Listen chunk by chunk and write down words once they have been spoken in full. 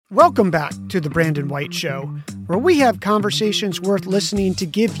Welcome back to The Brandon White Show, where we have conversations worth listening to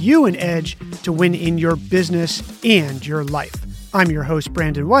give you an edge to win in your business and your life. I'm your host,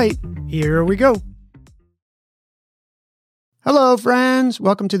 Brandon White. Here we go. Hello, friends.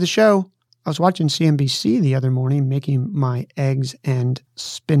 Welcome to the show. I was watching CNBC the other morning making my eggs and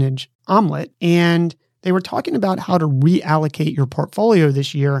spinach omelet, and they were talking about how to reallocate your portfolio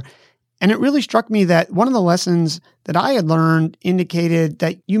this year. And it really struck me that one of the lessons that I had learned indicated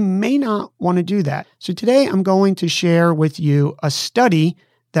that you may not want to do that. So today I'm going to share with you a study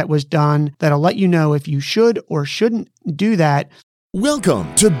that was done that'll let you know if you should or shouldn't do that.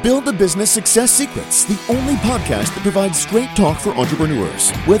 Welcome to Build a Business Success Secrets, the only podcast that provides straight talk for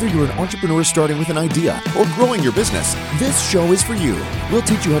entrepreneurs. Whether you're an entrepreneur starting with an idea or growing your business, this show is for you. We'll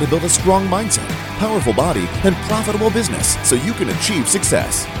teach you how to build a strong mindset, powerful body, and profitable business so you can achieve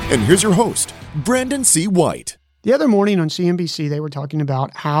success. And here's your host, Brandon C. White. The other morning on CNBC, they were talking about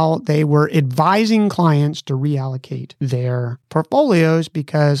how they were advising clients to reallocate their portfolios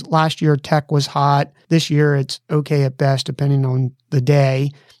because last year tech was hot. This year it's okay at best, depending on the day.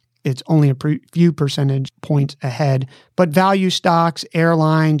 It's only a few percentage points ahead. But value stocks,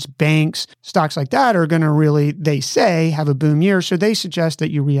 airlines, banks, stocks like that are going to really, they say, have a boom year. So they suggest that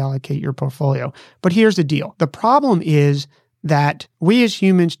you reallocate your portfolio. But here's the deal. The problem is that we as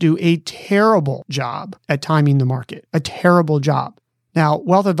humans do a terrible job at timing the market, a terrible job. Now,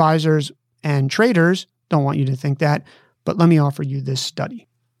 wealth advisors and traders don't want you to think that, but let me offer you this study.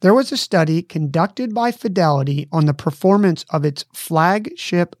 There was a study conducted by Fidelity on the performance of its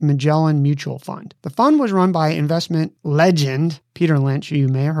flagship Magellan Mutual Fund. The fund was run by investment legend Peter Lynch, who you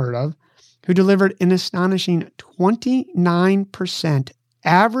may have heard of, who delivered an astonishing 29%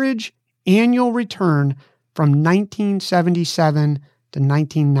 average annual return from 1977 to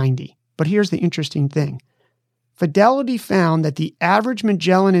 1990. But here's the interesting thing. Fidelity found that the average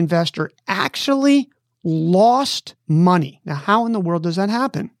Magellan investor actually lost money. Now, how in the world does that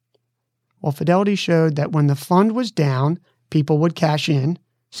happen? Well, Fidelity showed that when the fund was down, people would cash in,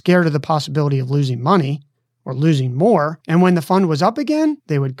 scared of the possibility of losing money or losing more. And when the fund was up again,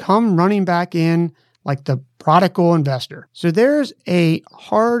 they would come running back in like the prodigal investor. So there's a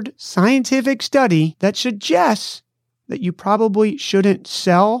hard scientific study that suggests that you probably shouldn't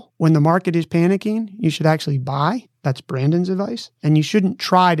sell when the market is panicking. You should actually buy. That's Brandon's advice. And you shouldn't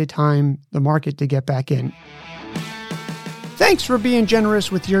try to time the market to get back in. Thanks for being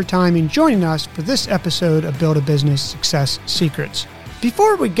generous with your time and joining us for this episode of Build a Business Success Secrets.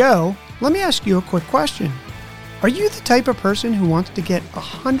 Before we go, let me ask you a quick question. Are you the type of person who wants to get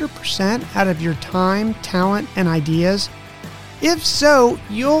 100% out of your time, talent, and ideas? If so,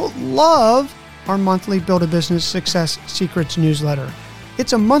 you'll love our monthly Build a Business Success Secrets newsletter.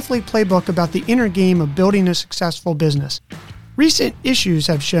 It's a monthly playbook about the inner game of building a successful business. Recent issues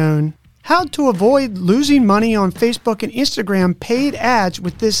have shown how to avoid losing money on Facebook and Instagram paid ads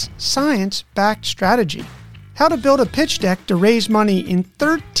with this science-backed strategy. How to build a pitch deck to raise money in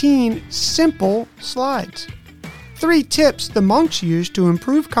 13 simple slides. 3 tips the monks use to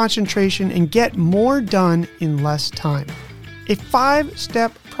improve concentration and get more done in less time. A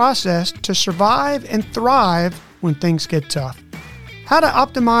 5-step process to survive and thrive when things get tough. How to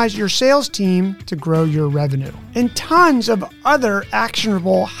optimize your sales team to grow your revenue. And tons of other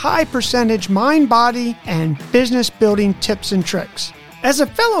actionable, high-percentage mind, body, and business-building tips and tricks. As a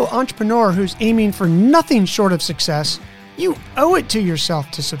fellow entrepreneur who's aiming for nothing short of success, you owe it to yourself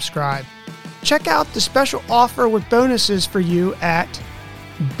to subscribe. Check out the special offer with bonuses for you at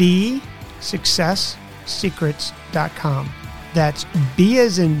bsuccesssecrets.com. That's B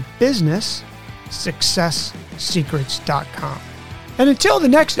as in business, successsecrets.com. And until the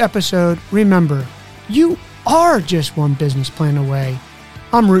next episode, remember, you are just one business plan away.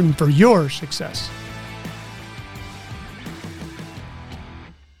 I'm rooting for your success.